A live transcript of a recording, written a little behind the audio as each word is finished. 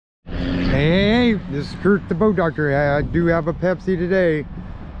Hey, this is Kurt the Boat Doctor. I do have a Pepsi today.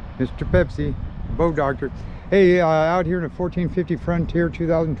 Mr. Pepsi, Boat Doctor. Hey, out here in a 1450 Frontier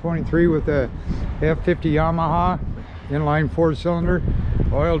 2023 with a F50 Yamaha inline 4-cylinder.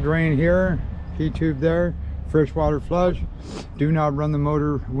 Oil drain here, P-tube there, freshwater flush. Do not run the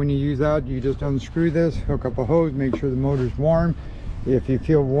motor when you use that. You just unscrew this, hook up a hose, make sure the motor's warm. If you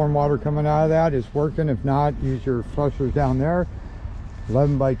feel warm water coming out of that, it's working. If not, use your flushers down there.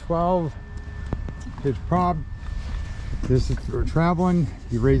 11 by 12 pitch prop. This is for traveling.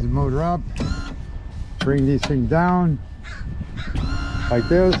 You raise the motor up, bring these things down like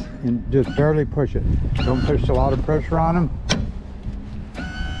this, and just barely push it. Don't push a lot of pressure on them.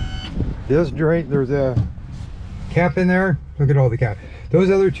 This drain, there's a cap in there. Look at all the caps. Those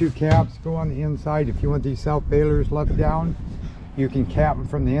other two caps go on the inside. If you want these self bailers left down, you can cap them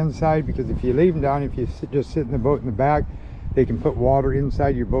from the inside, because if you leave them down, if you just sit in the boat in the back, they can put water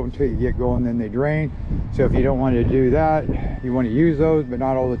inside your boat until you get going, then they drain. So if you don't want to do that, you want to use those, but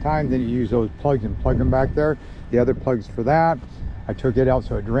not all the time, then you use those plugs and plug them back there. The other plugs for that, I took it out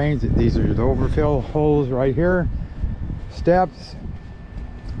so it drains. These are the overfill holes right here. Steps.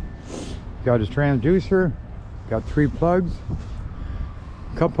 Got his transducer. Got 3 plugs.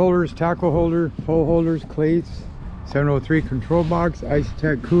 Cup holders, tackle holder, pole holders, cleats. 703 control box, ice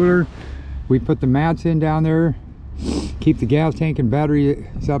tech cooler. We put the mats in down there. Keep the gas tank and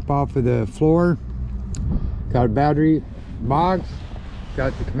batteries up off of the floor. Got a battery box.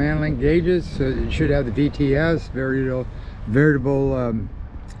 Got the command link gauges, so it should have the VTS, variable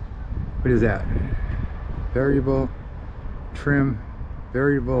what is that? Variable trim,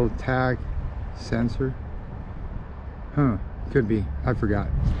 variable tack sensor. Huh, could be, I forgot.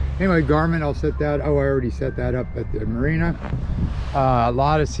 Anyway, Garmin, I'll set that. Oh, I already set that up at the Marina. A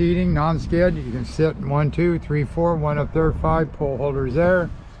lot of seating, non-skid. You can sit 1, 2, 3, 4, 1 up there, 5 pole holders there.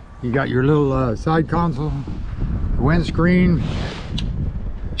 You got your little side console, windscreen.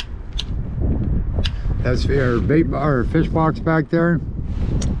 That's your bait or fish box back there.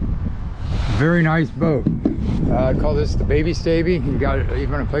 Very nice boat. I call this the baby stabi. You got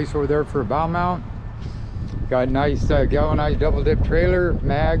even a place over there for a bow mount. Got a nice galvanized double dip trailer,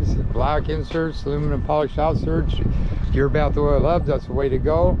 mags, black inserts, aluminum polished outserts, gear bath oil hubs, that's the way to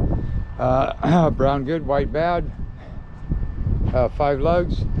go. Brown good, white bad, 5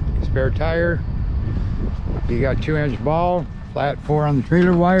 lugs, spare tire. You got 2-inch ball, flat 4 on the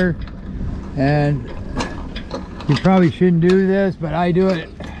trailer wire. And you probably shouldn't do this, but I do it.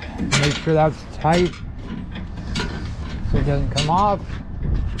 Make sure that's tight so it doesn't come off.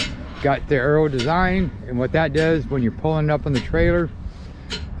 Got the arrow design, and what that does when you're pulling up on the trailer,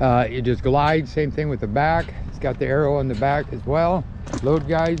 it just glides. Same thing with the back. It's got the arrow on the back as well. Load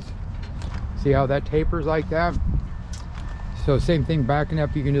guides. See how that tapers like that? So same thing backing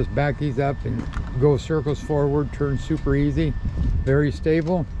up. You can just back these up and go circles forward, turn super easy, very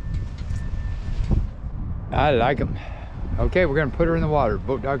stable. I like them. Okay, we're gonna put her in the water.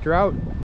 Boat Doctor out.